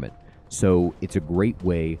draw from it. So it's a great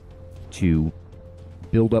way to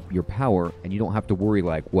build up your power, and you don't have to worry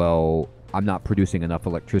like, well, I'm not producing enough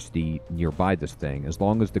electricity nearby this thing. As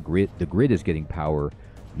long as the grid is getting power,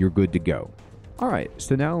 you're good to go. All right,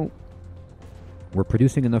 so now we're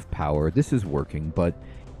producing enough power. This is working, but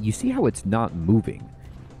you see how it's not moving.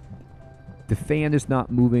 The fan is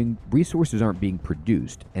not moving. Resources aren't being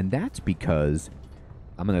produced, and that's because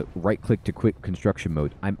I'm going to right-click to quick construction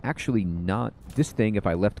mode. I'm actually not... This thing, if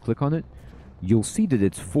I left-click on it, you'll see that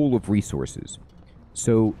it's full of resources.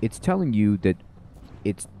 So it's telling you that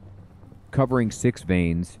it's covering 6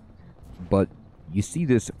 veins, but you see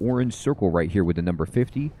this orange circle right here with the number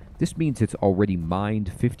 50. This means it's already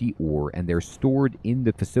mined 50 ore, and they're stored in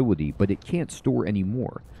the facility, but it can't store any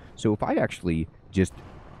more. So if I actually just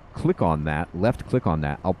click on that, left click on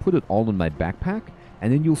that, I'll put it all in my backpack,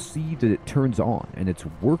 and then you'll see that it turns on, and it's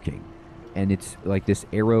working. And it's like this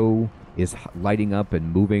arrow is lighting up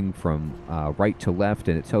and moving from right to left,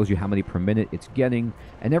 and it tells you how many per minute it's getting,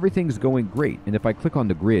 and everything's going great. And if I click on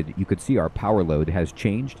the grid, you could see our power load has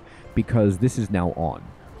changed because this is now on.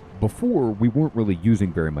 Before, we weren't really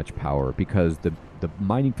using very much power because the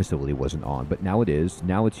mining facility wasn't on, but now it is.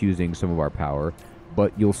 Now it's using some of our power,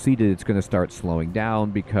 but you'll see that it's going to start slowing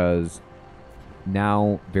down because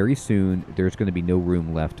now, very soon, there's going to be no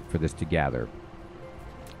room left for this to gather.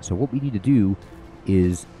 So what we need to do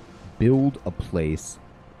is build a place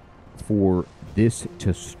for this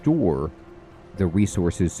to store the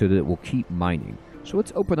resources so that it will keep mining. So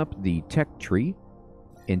let's open up the tech tree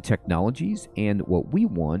in technologies, and what we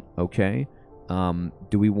want, okay,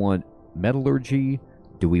 do we want metallurgy?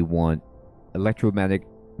 Do we want magnetic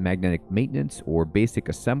maintenance or basic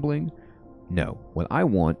assembling? No, what I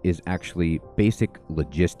want is actually basic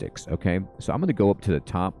logistics, okay? So I'm going to go up to the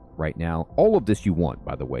top right now. All of this you want,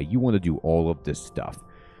 by the way. You want to do all of this stuff.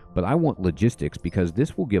 But I want logistics because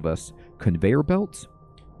this will give us conveyor belts,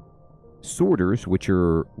 sorters, which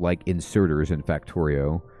are like inserters in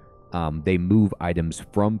Factorio. They move items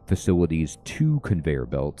from facilities to conveyor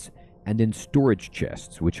belts, and then storage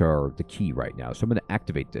chests, which are the key right now. So I'm going to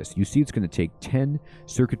activate this. You see it's going to take 10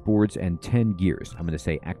 circuit boards and 10 gears. I'm going to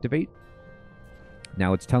say activate.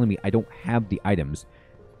 Now it's telling me I don't have the items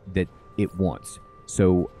that it wants.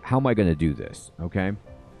 So how am I going to do this? Okay,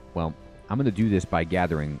 well, I'm going to do this by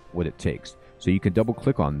gathering what it takes. So you can double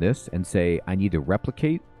click on this and say I need to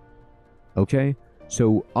replicate. Okay,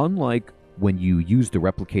 so unlike when you use the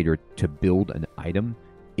replicator to build an item,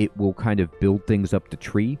 it will kind of build things up the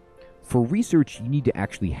tree. For research, you need to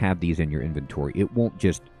actually have these in your inventory. It won't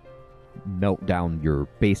just melt down your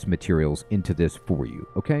base materials into this for you,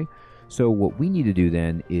 okay? So what we need to do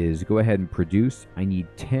then is go ahead and produce. I need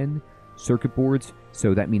 10 circuit boards,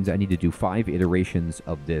 so that means I need to do 5 iterations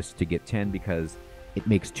of this to get 10 because it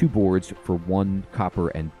makes 2 boards for 1 copper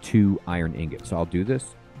and 2 iron ingots. So I'll do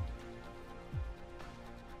this.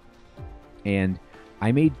 And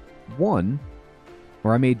I made one,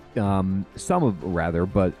 or I made some of rather,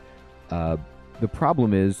 but the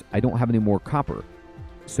problem is I don't have any more copper.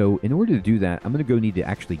 So in order to do that, I'm going to need to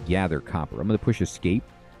actually gather copper. I'm going to push escape,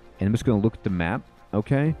 and I'm just going to look at the map,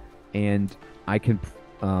 okay? And I can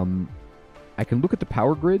look at the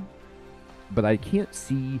power grid, but I can't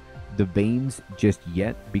see the veins just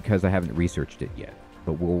yet because I haven't researched it yet.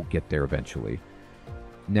 But we'll get there eventually.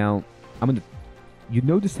 Now, you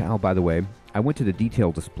notice how, by the way, I went to the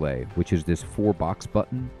detail display, which is this 4-box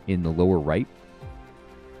button in the lower right.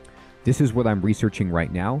 This is what I'm researching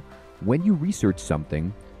right now. When you research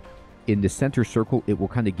something, in the center circle, it will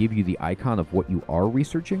kind of give you the icon of what you are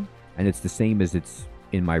researching, and it's the same as it's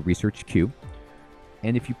in my research queue.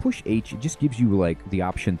 And if you push H, it just gives you like the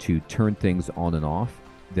option to turn things on and off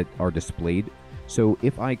that are displayed. So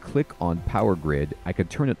if I click on power grid, I could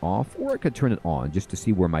turn it off or I could turn it on just to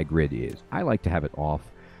see where my grid is. I like to have it off,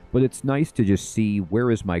 but it's nice to just see where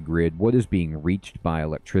is my grid, what is being reached by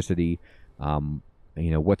electricity,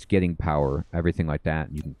 what's getting power, everything like that.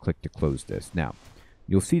 And you can click to close this. Now,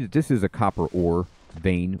 you'll see that this is a copper ore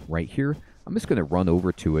vein right here. I'm just going to run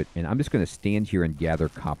over to it, and I'm just going to stand here and gather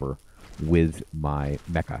copper with my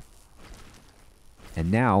mecha.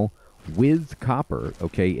 And now, with copper,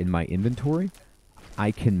 okay, in my inventory,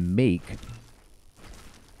 I can make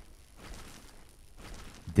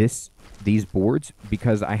these boards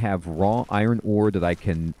because I have raw iron ore that I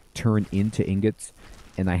can turn into ingots,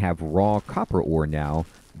 and I have raw copper ore now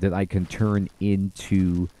that I can turn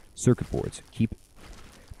into circuit boards.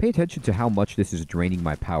 Pay attention to how much this is draining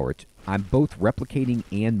my power. I'm both replicating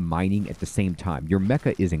and mining at the same time. Your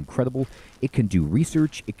mecha is incredible. It can do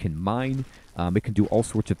research, it can mine, it can do all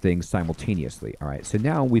sorts of things simultaneously. All right, so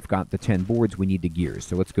now we've got the 10 boards, we need the gears.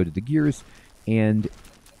 So let's go to the gears, and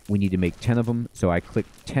we need to make 10 of them. So I click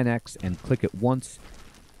 10x and click it once,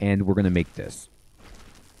 and we're going to make this.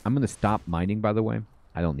 I'm going to stop mining, by the way.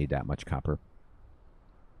 I don't need that much copper.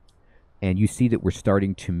 And you see that we're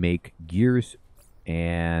starting to make gears,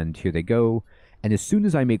 and here they go. And as soon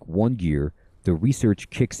as I make one gear, the research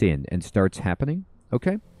kicks in and starts happening,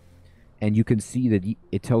 okay? And you can see that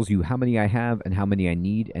it tells you how many I have and how many I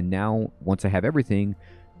need. And now, once I have everything,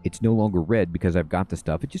 it's no longer red because I've got the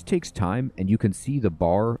stuff. It just takes time, and you can see the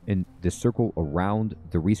bar and the circle around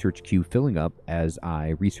the research queue filling up as I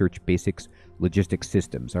research basics logistics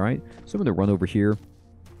systems, all right? So I'm going to run over here,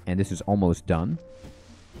 and this is almost done.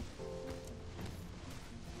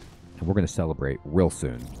 And we're going to celebrate real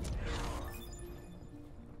soon.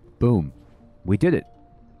 Boom. We did it.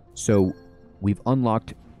 So we've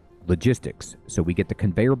unlocked logistics. So we get the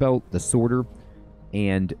conveyor belt, the sorter,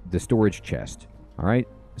 and the storage chest. All right?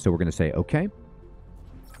 So we're going to say, okay.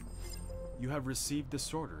 You have received the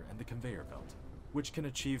sorter and the conveyor belt, which can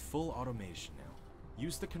achieve full automation now.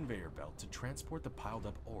 Use the conveyor belt to transport the piled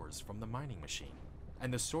up ores from the mining machine,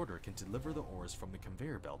 and the sorter can deliver the ores from the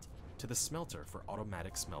conveyor belt to the smelter for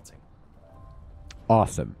automatic smelting.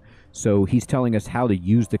 Awesome. So he's telling us how to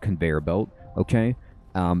use the conveyor belt, okay,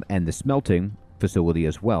 and the smelting facility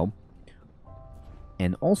as well.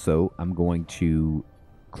 And also, I'm going to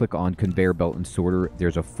click on conveyor belt and sorter.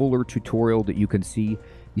 There's a fuller tutorial that you can see,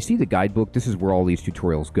 You see the guidebook? This is where all these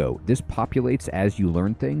tutorials go. This populates as you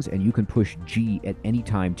learn things, and you can push G at any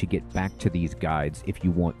time to get back to these guides if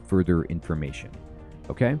you want further information.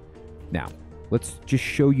 Okay? Now, let's just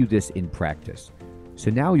show you this in practice. So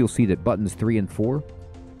now you'll see that buttons 3 and 4,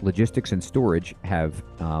 logistics and storage, have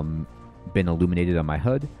been illuminated on my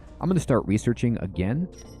HUD. I'm going to start researching again,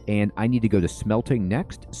 and I need to go to smelting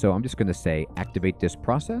next. So I'm just going to say activate this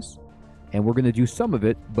process, and we're going to do some of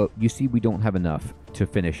it, but you see we don't have enough to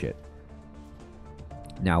finish it.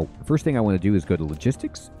 Now, the first thing I want to do is go to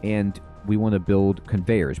logistics, and we want to build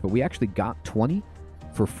conveyors, but we actually got 20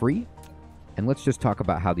 for free. And let's just talk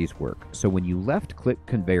about how these work. So when you left-click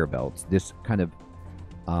conveyor belts, this kind of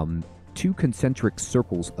 2 concentric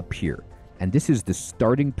circles appear. And this is the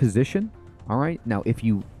starting position. All right. Now, if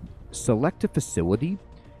you select a facility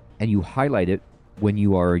and you highlight it when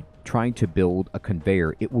you are trying to build a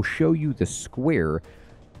conveyor, it will show you the square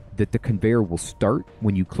that the conveyor will start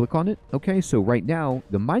when you click on it. Okay. So right now,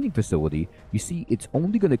 the mining facility, you see it's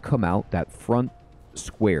only going to come out that front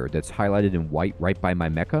square that's highlighted in white right by my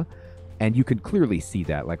mecha. And you can clearly see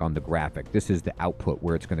that, like on the graphic. This is the output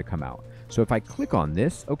where it's going to come out. So if I click on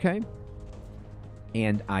this, okay,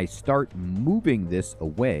 and I start moving this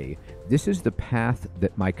away, this is the path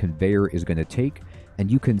that my conveyor is going to take.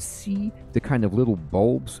 And you can see the kind of little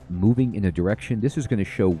bulbs moving in a direction. This is going to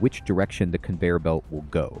show which direction the conveyor belt will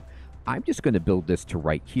go. I'm just going to build this to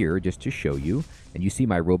right here just to show you. And you see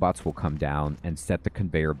my robots will come down and set the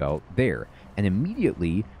conveyor belt there. And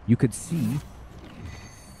immediately you could see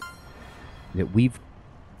that we've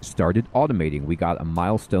started automating. We got a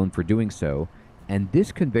milestone for doing so, and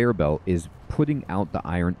this conveyor belt is putting out the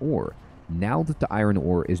iron ore. Now that the iron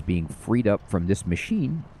ore is being freed up from this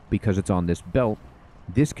machine, because it's on this belt,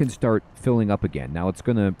 this can start filling up again. Now it's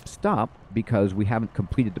going to stop because we haven't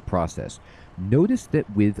completed the process. Notice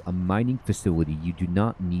that with a mining facility, you do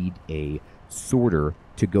not need a sorter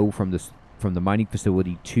to go from the mining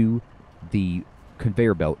facility to the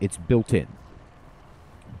conveyor belt. It's built in.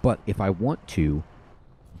 But if I want to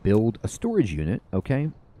build a storage unit, okay,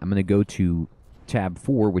 I'm going to go to tab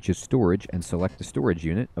 4, which is storage, and select the storage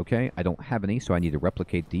unit, okay? I don't have any, so I need to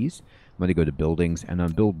replicate these. I'm going to go to buildings, and I'm going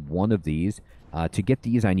to build one of these. To get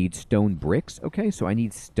these, I need stone bricks, okay? So I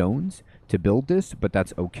need stones to build this, but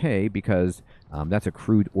that's okay because that's a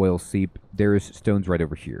crude oil seep. There's stones right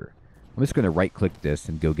over here. I'm just going to right-click this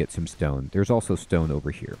and go get some stone. There's also stone over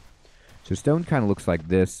here. So stone kind of looks like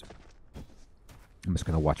this. I'm just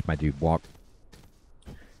going to watch my dude walk.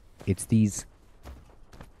 It's these,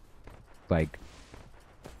 like,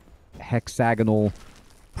 hexagonal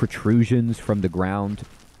protrusions from the ground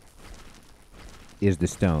is the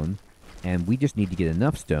stone. And we just need to get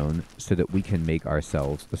enough stone so that we can make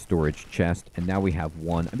ourselves a storage chest. And now we have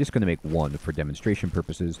one. I'm just going to make one for demonstration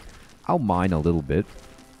purposes. I'll mine a little bit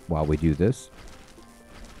while we do this.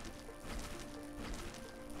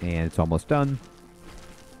 And it's almost done.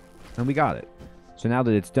 And we got it. So now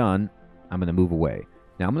that it's done, I'm going to move away.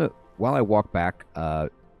 Now, while I walk back,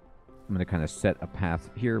 I'm going to kind of set a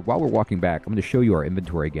path here. While we're walking back, I'm going to show you our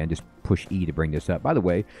inventory again. Just push E to bring this up. By the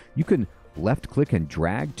way, you can left-click and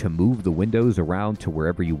drag to move the windows around to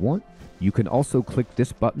wherever you want. You can also click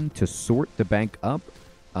this button to sort the bank up,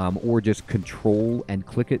 or just control and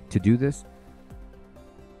click it to do this.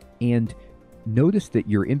 And notice that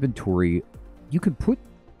your inventory, you can put,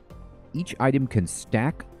 each item can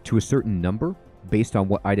stack to a certain number based on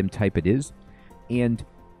what item type it is, and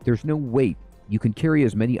there's no weight. You can carry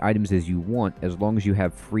as many items as you want as long as you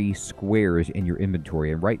have free squares in your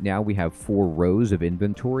inventory. And right now we have 4 rows of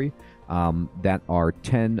inventory that are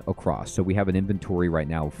 10 across. So we have an inventory right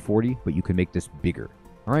now of 40, but you can make this bigger.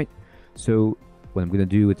 All right. So what I'm going to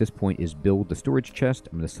do at this point is build the storage chest.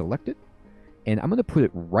 I'm going to select it, and I'm going to put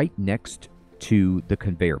it right next to the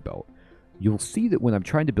conveyor belt. You'll see that when I'm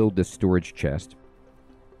trying to build this storage chest,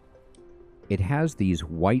 it has these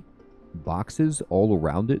white boxes all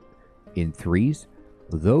around it in 3s.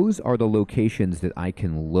 Those are the locations that I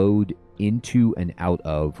can load into and out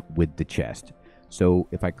of with the chest. So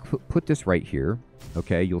if I put this right here,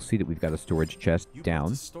 okay, you'll see that we've got a storage chest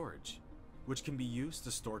down. Storage, which can be used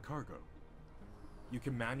to store cargo. You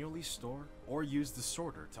can manually store or use the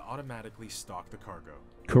sorter to automatically stock the cargo.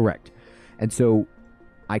 Correct. And so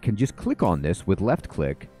I can just click on this with left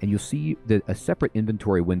click, and you'll see that a separate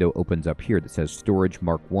inventory window opens up here that says Storage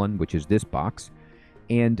Mark 1, which is this box.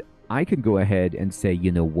 And I can go ahead and say,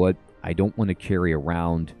 you know what, I don't want to carry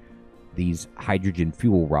around these hydrogen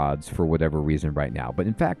fuel rods for whatever reason right now. But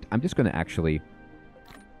in fact, I'm just going to actually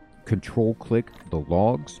control click the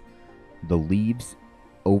logs, the leaves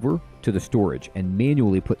over to the storage, and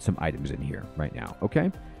manually put some items in here right now,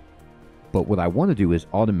 okay? But what I want to do is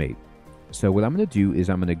automate. So what I'm going to do is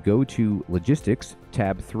I'm going to go to Logistics,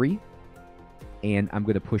 tab 3, and I'm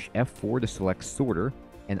going to push F4 to select Sorter,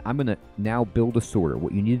 and I'm going to now build a sorter.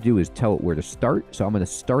 What you need to do is tell it where to start. So I'm going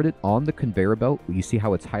to start it on the conveyor belt. You see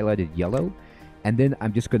how it's highlighted yellow? And then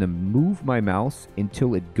I'm just going to move my mouse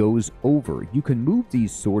until it goes over. You can move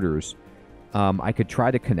these sorters. I could try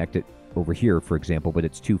to connect it over here, for example, but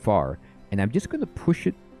it's too far. And I'm just going to push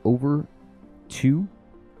it over to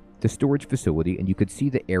the storage facility, and you could see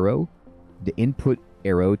the arrow. The input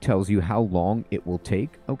arrow tells you how long it will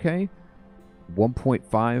take, okay?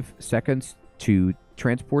 1.5 seconds to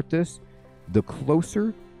transport this. The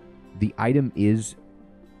closer the item is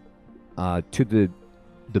to the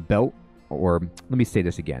belt, or let me say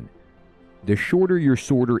this again. The shorter your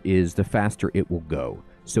sorter is, the faster it will go.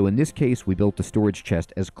 So in this case, we built the storage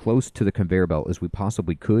chest as close to the conveyor belt as we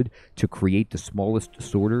possibly could to create the smallest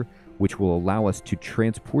sorter, which will allow us to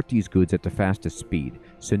transport these goods at the fastest speed.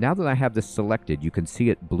 So now that I have this selected, you can see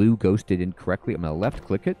it blue ghosted incorrectly. I'm going to left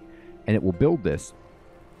click it, and it will build this.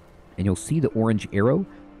 And you'll see the orange arrow.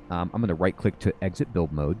 I'm going to right click to exit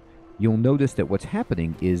build mode. You'll notice that what's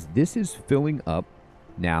happening is this is filling up.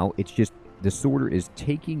 Now it's just the sorter is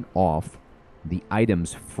taking off the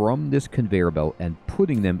items from this conveyor belt and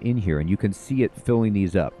putting them in here, and you can see it filling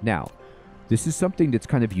these up. Now, this is something that's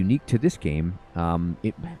kind of unique to this game.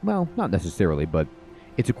 Well, not necessarily, but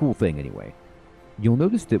it's a cool thing anyway. You'll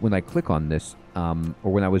notice that when I click on this, or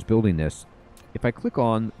when I was building this, if I click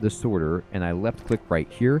on the sorter and I left click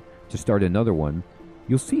right here to start another one,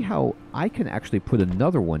 you'll see how I can actually put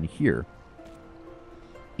another one here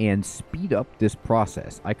and speed up this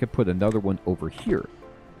process. I could put another one over here.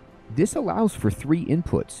 This allows for 3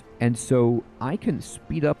 inputs, and so I can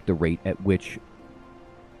speed up the rate at which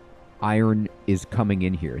iron is coming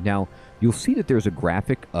in here. Now, you'll see that there's a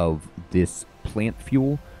graphic of this plant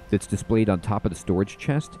fuel that's displayed on top of the storage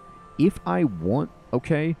chest. If I want,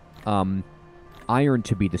 iron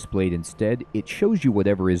to be displayed instead, it shows you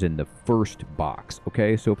whatever is in the first box,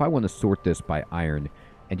 okay? So if I want to sort this by iron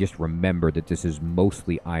and just remember that this is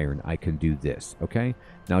mostly iron, I can do this, okay?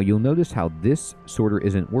 Now you'll notice how this sorter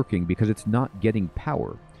isn't working because it's not getting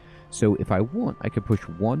power. So if I want, I can push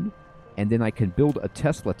 1, and then I can build a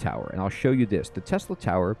Tesla tower, and I'll show you this. The Tesla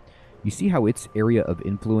tower, you see how its area of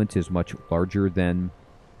influence is much larger than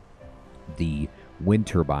the wind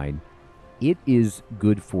turbine. It is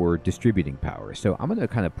good for distributing power. So I'm going to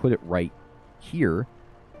kind of put it right here,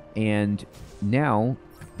 and now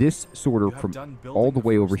this sorter from all the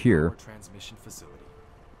way over here. Transmission facility,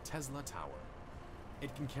 Tesla Tower.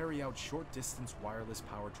 It can carry out short-distance wireless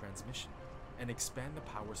power transmission and expand the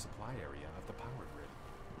power supply area of the power grid.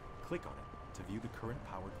 Click on it to view the current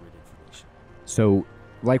power grid information. So,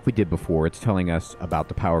 like we did before, it's telling us about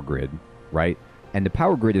the power grid, right? And the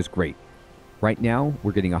power grid is great. Right now,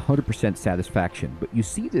 we're getting 100% satisfaction, but you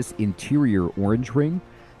see this interior orange ring?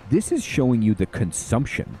 This is showing you the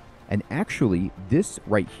consumption. And actually, this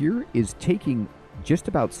right here is taking just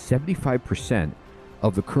about 75%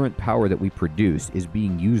 of the current power that we produce is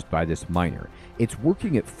being used by this miner. It's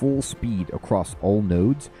working at full speed across all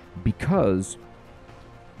nodes because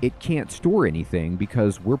it can't store anything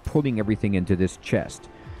because we're putting everything into this chest.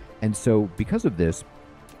 And so because of this,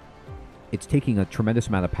 it's taking a tremendous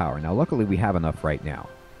amount of power. Now, luckily, we have enough right now.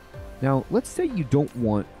 Now, let's say you don't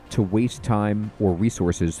want to waste time or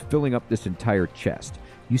resources filling up this entire chest.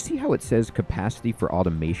 You see how it says capacity for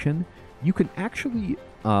automation? You can actually,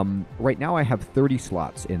 right now I have 30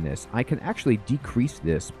 slots in this. I can actually decrease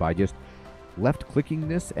this by just left-clicking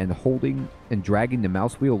this and holding and dragging the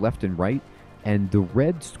mouse wheel left and right. And the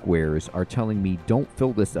red squares are telling me don't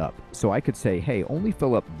fill this up. So I could say, hey, only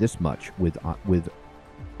fill up this much with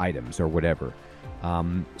items or whatever.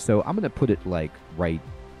 So I'm going to put it like right.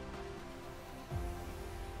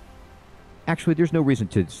 Actually, there's no reason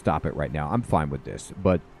to stop it right now. I'm fine with this.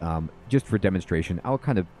 But just for demonstration, I'll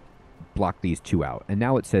kind of block these 2 out. And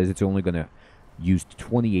now it says it's only going to use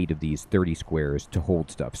 28 of these 30 squares to hold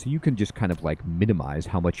stuff. So you can just kind of like minimize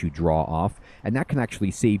how much you draw off. And that can actually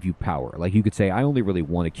save you power. Like you could say, I only really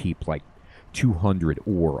want to keep like 200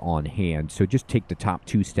 ore on hand. So just take the top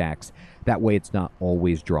 2 stacks. That way it's not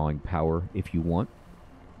always drawing power if you want.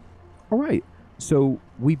 All right. So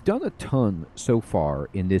we've done a ton so far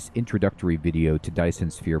in this introductory video to Dyson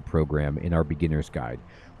Sphere Program in our beginner's guide.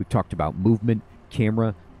 We've talked about movement,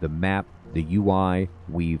 camera, the map, the UI.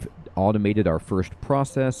 We've automated our first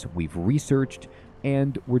process. We've researched,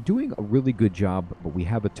 and we're doing a really good job, but we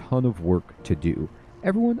have a ton of work to do.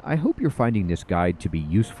 Everyone, I hope you're finding this guide to be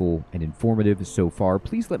useful and informative so far.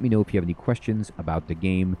 Please let me know if you have any questions about the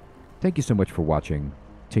game. Thank you so much for watching.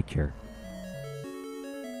 Take care.